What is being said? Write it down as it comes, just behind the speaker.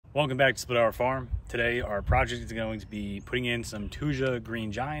Welcome back to Split Hour Farm. Today our project is going to be putting in some Thuja Green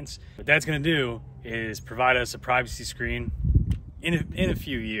Giants. What that's going to do is provide us a privacy screen in a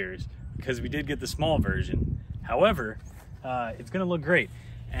few years, because we did get the small version. However, it's going to look great.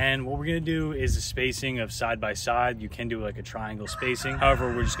 And what we're going to do is a spacing of side by side. You can do like a triangle spacing.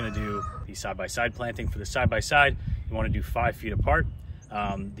 However, we're just going to do the side by side planting. For the side by side, you want to do 5 feet apart.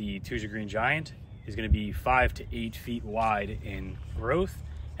 The Thuja Green Giant is going to be 5 to 8 feet wide in growth,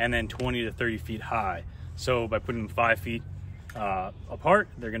 and then 20 to 30 feet high. So by putting them 5 feet apart,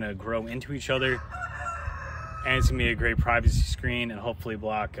 they're gonna grow into each other, and it's gonna be a great privacy screen and hopefully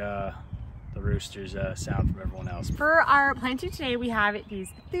block the rooster's sound from everyone else. For our planting today, we have these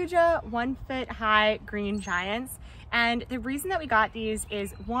Thuja 1 foot high green giants. And the reason that we got these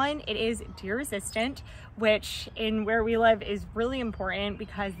is, one, it is deer resistant, which in where we live is really important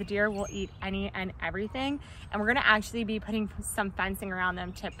because the deer will eat any and everything. And we're gonna actually be putting some fencing around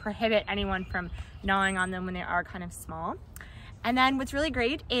them to prohibit anyone from gnawing on them when they are kind of small. And then what's really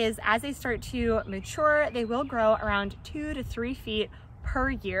great is as they start to mature, they will grow around 2 to 3 feet per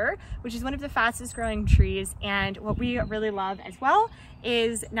year, which is one of the fastest growing trees. And what we really love as well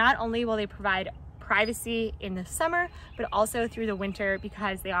is not only will they provide privacy in the summer, but also through the winter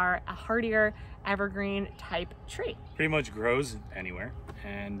because they are a hardier evergreen type tree. Pretty much grows anywhere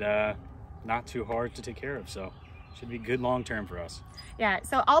and not too hard to take care of, so should be good long term for us. Yeah,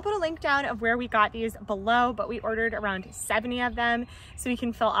 so I'll put a link down of where we got these below, but we ordered around 70 of them so we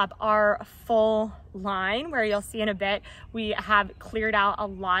can fill up our full line, where you'll see in a bit we have cleared out a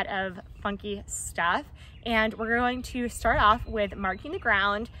lot of funky stuff. And we're going to start off with marking the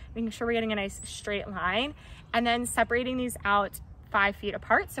ground, making sure we're getting a nice straight line, and then separating these out 5 feet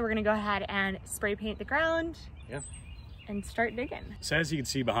apart. So we're gonna go ahead and spray paint the ground and start digging. So as you can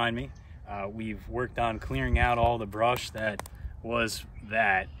see behind me, we've worked on clearing out all the brush that was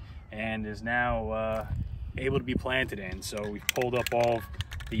that and is now able to be planted in. So we've pulled up all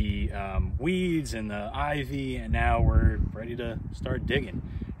the weeds and the ivy, and now we're ready to start digging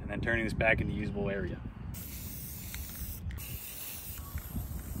and then turning this back into usable area.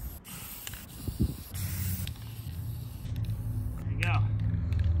 Go.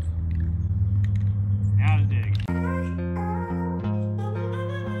 Now to dig.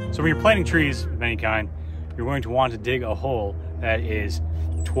 So when you're planting trees of any kind, you're going to want to dig a hole that is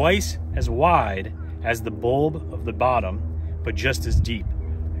twice as wide as the bulb of the bottom, but just as deep.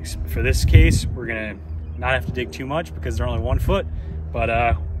 For this case, we're gonna not have to dig too much because they're only 1 foot, but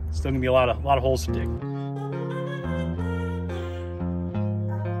still gonna be a lot of holes to dig.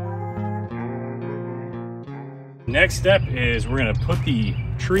 Next step is we're gonna put the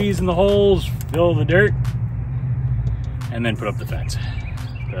trees in the holes, fill the dirt, and then put up the fence,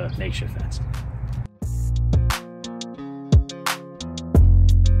 the makeshift fence.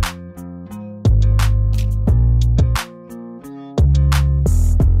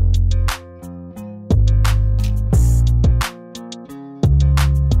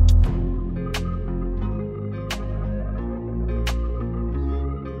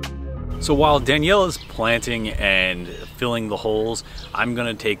 So while Danielle is planting and filling the holes, I'm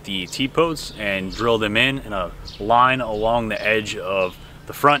gonna take the T-posts and drill them in a line along the edge of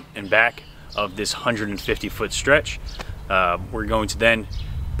the front and back of this 150-foot stretch. We're going to then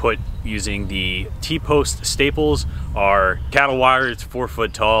put, using the T-post staples, our cattle wire. It's 4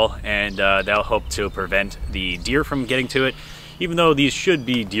 foot tall, and that'll help to prevent the deer from getting to it, even though these should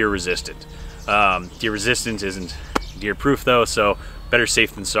be deer resistant. Deer resistance isn't deer proof though, so better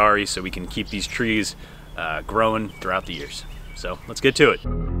safe than sorry, so we can keep these trees growing throughout the years. So let's get to it.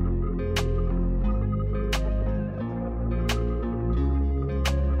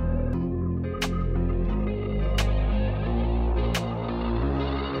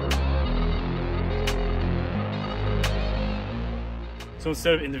 So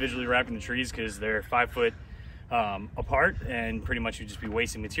instead of individually wrapping the trees, because they're 5 foot apart and pretty much you'd just be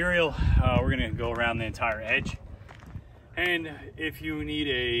wasting material, we're gonna go around the entire edge. And if you need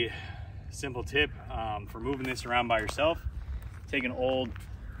a simple tip for moving this around by yourself, take an old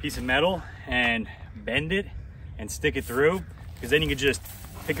piece of metal and bend it and stick it through, because then you can just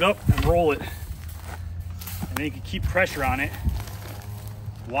pick it up and roll it, and then you can keep pressure on it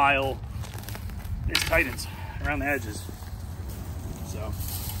while it tightens around the edges. So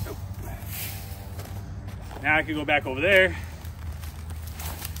now I can go back over there,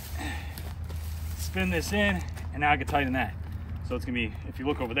 spin this in, and now I can tighten that. So it's gonna be, if you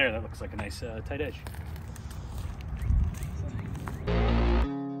look over there, that looks like a nice tight edge.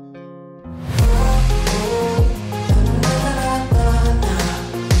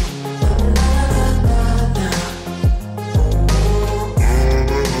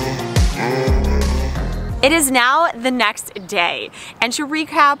 It is now the next day, and to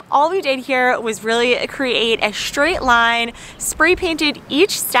recap, all we did here was really create a straight line, spray painted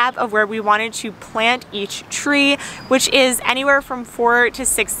each step of where we wanted to plant each tree, which is anywhere from 4 to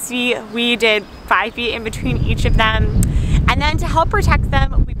 6 feet. We did 5 feet in between each of them. And then to help protect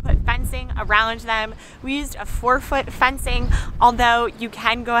them, we put fencing around them. We used a 4-foot fencing, although you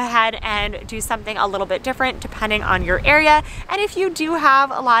can go ahead and do something a little bit different depending on your area, and if you do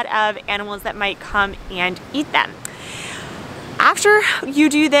have a lot of animals that might come and eat them. After you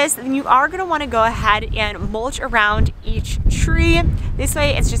do this, then you are going to want to go ahead and mulch around each tree. This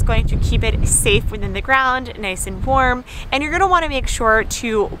way it's just going to keep it safe within the ground, nice and warm, and you're going to want to make sure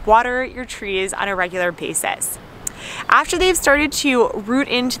to water your trees on a regular basis. After they've started to root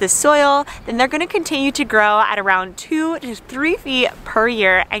into the soil, then they're going to continue to grow at around 2 to 3 feet per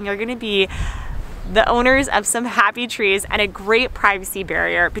year, and you're going to be the owners of some happy trees and a great privacy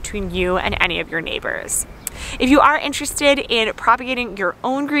barrier between you and any of your neighbors. If you are interested in propagating your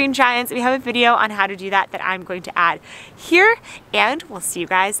own green giants, we have a video on how to do that I'm going to add here, and we'll see you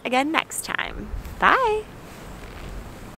guys again next time. Bye!